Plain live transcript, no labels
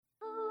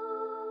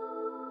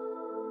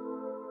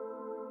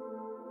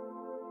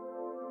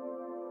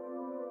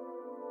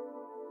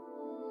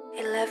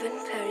11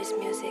 Paris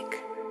Music.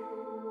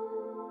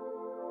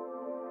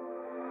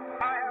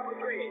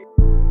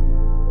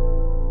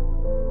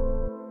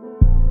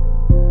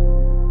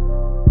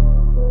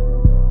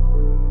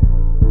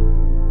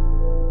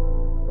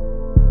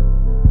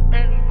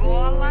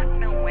 Angola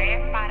não é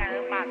para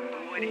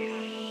amadores.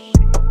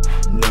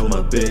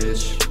 Nenhuma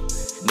bitch,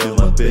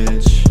 nenhuma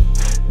bitch,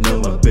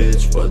 nenhuma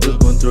bitch pode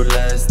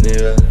controlar esse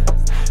nigga.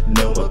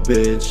 Nenhuma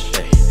bitch,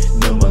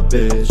 nenhuma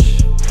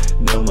bitch,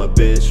 nenhuma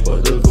bitch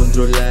pode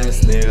controlar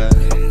esse nigga.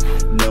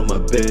 Nenhuma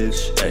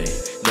bitch,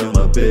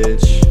 nenhuma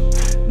bitch,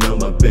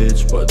 nenhuma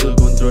bitch pode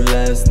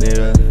controlar esse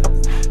nigga.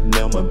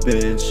 Nenhuma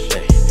bitch,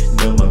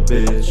 nenhuma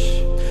bitch,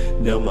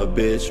 nenhuma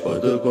bitch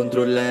pode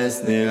controlar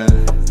esse nigga.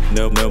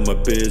 Nenhuma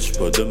bitch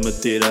pode me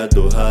tirar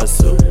do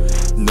raço.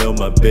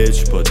 Nenhuma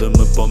bitch pode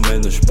me pôr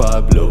menos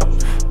Pablo.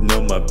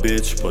 Nenhuma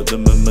bitch pode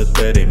me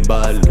meter em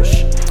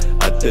balos.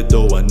 Até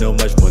dou anel,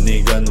 mas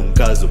moniga num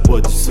caso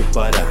podes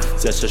separar.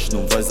 Se achas que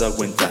não vais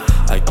aguentar,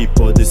 aqui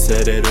pode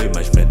ser herói,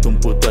 mas mete um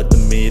puto a te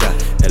mirar.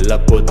 Ela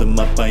pode me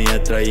apanhar,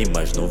 trair,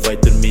 mas não vai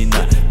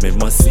terminar.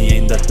 Mesmo assim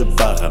ainda te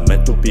barra,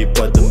 mete o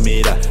pipo a te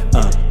mirar.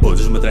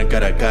 Podes me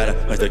trancar a cara,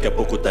 mas daqui a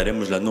pouco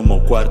estaremos lá no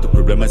meu quarto.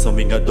 Problemas são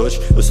vingadores,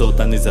 eu sou o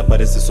Tanis,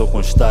 aparece só com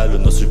estalo.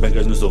 Nossos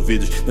bengas nos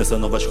ouvidos, nessa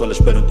nova escola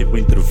espero um tipo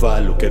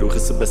intervalo. Quero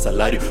receber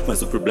salário,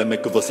 mas o problema é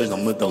que vocês não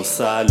me dão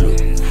salo.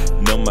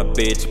 Nenhuma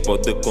bitch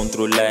pode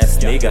controlar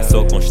esse nigga.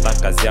 Só com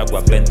estacas e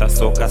água benta,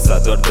 sou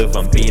caçador de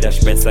vampiras.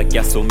 Pensa que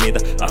é sumida,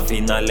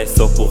 afinal é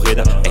só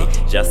corrida. Ei,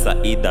 já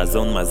saí da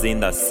zona, mas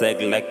ainda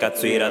segue like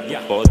Katsuira.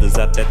 Podes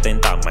até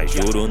tentar, mas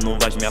juro não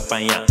vais me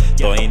apanhar.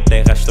 Tô em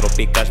terras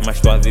tropicais,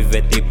 mas tô a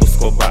viver tipo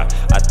Escobar.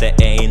 Até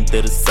é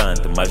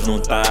interessante, mas não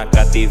tá a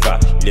cativar.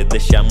 Lhe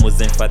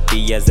deixamos em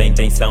fatias, a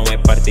intenção é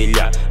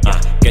partilhar.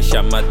 Quer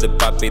chamar de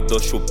papi, dou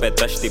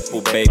chupetas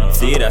tipo baby.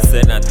 Tira a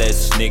cena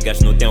desses niggas,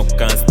 não tem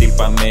alcance,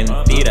 tipo a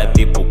mentira.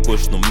 Tipo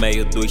custo no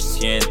meio dos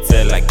cientes,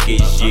 ela que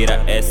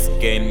gira esse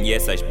game. E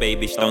essas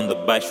babies estão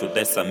debaixo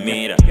dessa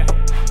mira.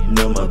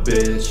 Nenhuma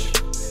bitch,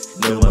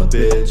 nenhuma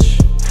bitch,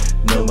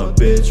 nenhuma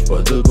bitch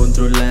pode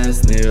controlar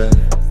esse nigga.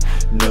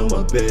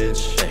 Nenhuma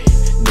bitch,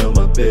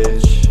 nenhuma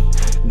bitch,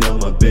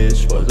 nenhuma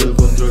bitch pode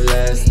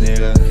controlar esse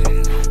nigga.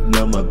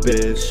 Nenhuma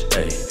bitch,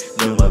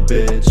 nenhuma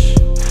bitch,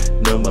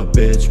 nenhuma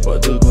bitch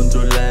pode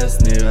controlar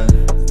esse nigga.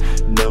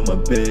 Nenhuma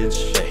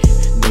bitch,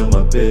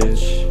 nenhuma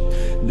bitch,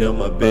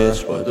 nenhuma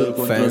bitch pode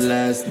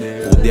controlar esse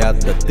nigga. Rodeado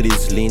de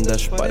atrizes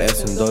lindas,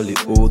 parecem de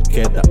Hollywood.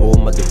 Cada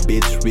uma de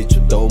bitch rich,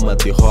 doma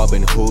de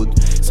Robin Hood.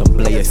 São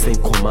players sem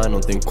comando, não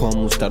tem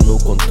como estar no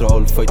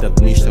controle. Feito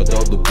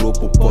administrador do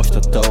grupo, posta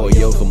à toa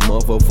e eu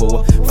removo a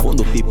voa.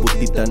 Fundo tipo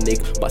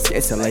Titanic,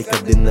 paciência like a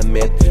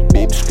dinamite.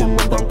 Bibs que me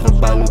dão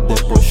trabalho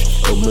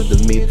depois eu me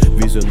demito.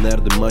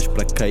 Visionário demais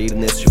para cair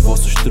nesses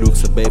vossos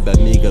truques. A baby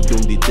amiga de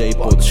um DJ,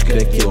 podes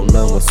crer que eu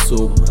não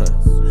assumo.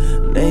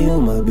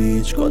 Nenhuma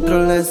bitch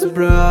controla esse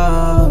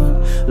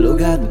brown.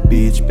 Lugar de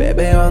bitch,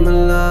 baby on the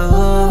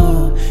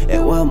low.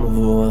 Eu amo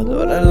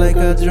voadora like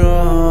a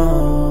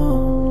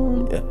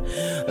drone, yeah,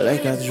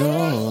 like a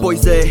drone.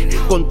 Pois é,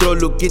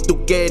 controlo o que tu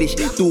queres.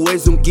 Tu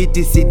és um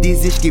kit, se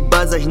dizes que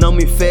basas não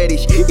me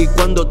feres. E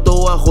quando eu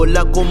tô a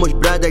rolar como os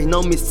bradas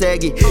não me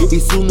segue.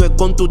 Isso não é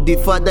conto de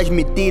fadas,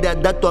 me tira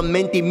da tua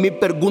mente e me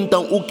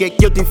perguntam o que é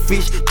que eu te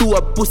fiz.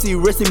 Tua pussy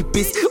rest in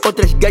peace,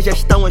 outras gajas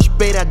estão à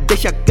espera.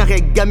 Deixa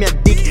carregar minha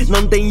dick,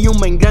 não tem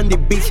uma em grande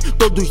bitch.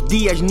 Todos os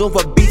dias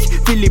nova bitch,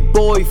 Philly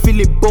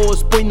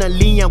boss, põe na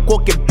linha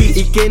qualquer bitch.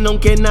 E quem não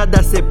quer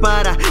nada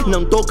separa,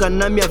 não toca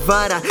na minha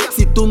vara.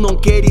 Se tu não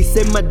queres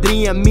ser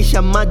madrinha, me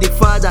chama de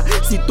fada.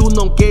 Se tu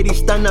não queres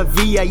estar na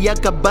via e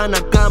acabar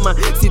na cama.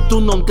 Se tu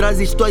não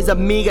trazes tuas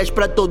amigas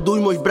pra todos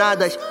meus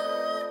bradas.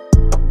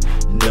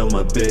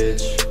 Nenhuma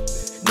bitch,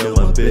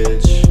 nenhuma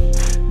bitch,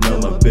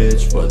 nenhuma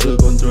bitch pode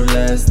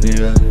controlar esse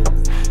nigga.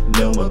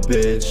 Nenhuma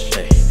bitch,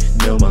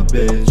 nenhuma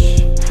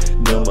bitch,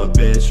 nenhuma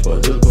bitch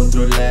pode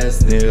controlar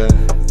esse nigga.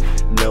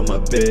 Nenhuma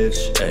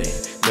bitch,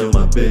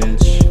 nenhuma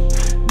bitch,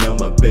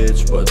 nenhuma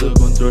bitch pode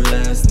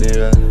controlar esse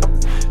nigga.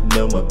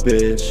 Nenhuma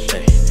bitch,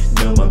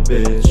 nenhuma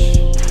bitch,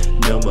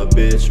 nenhuma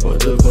bitch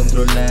pode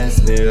controlar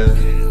esse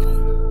nigga.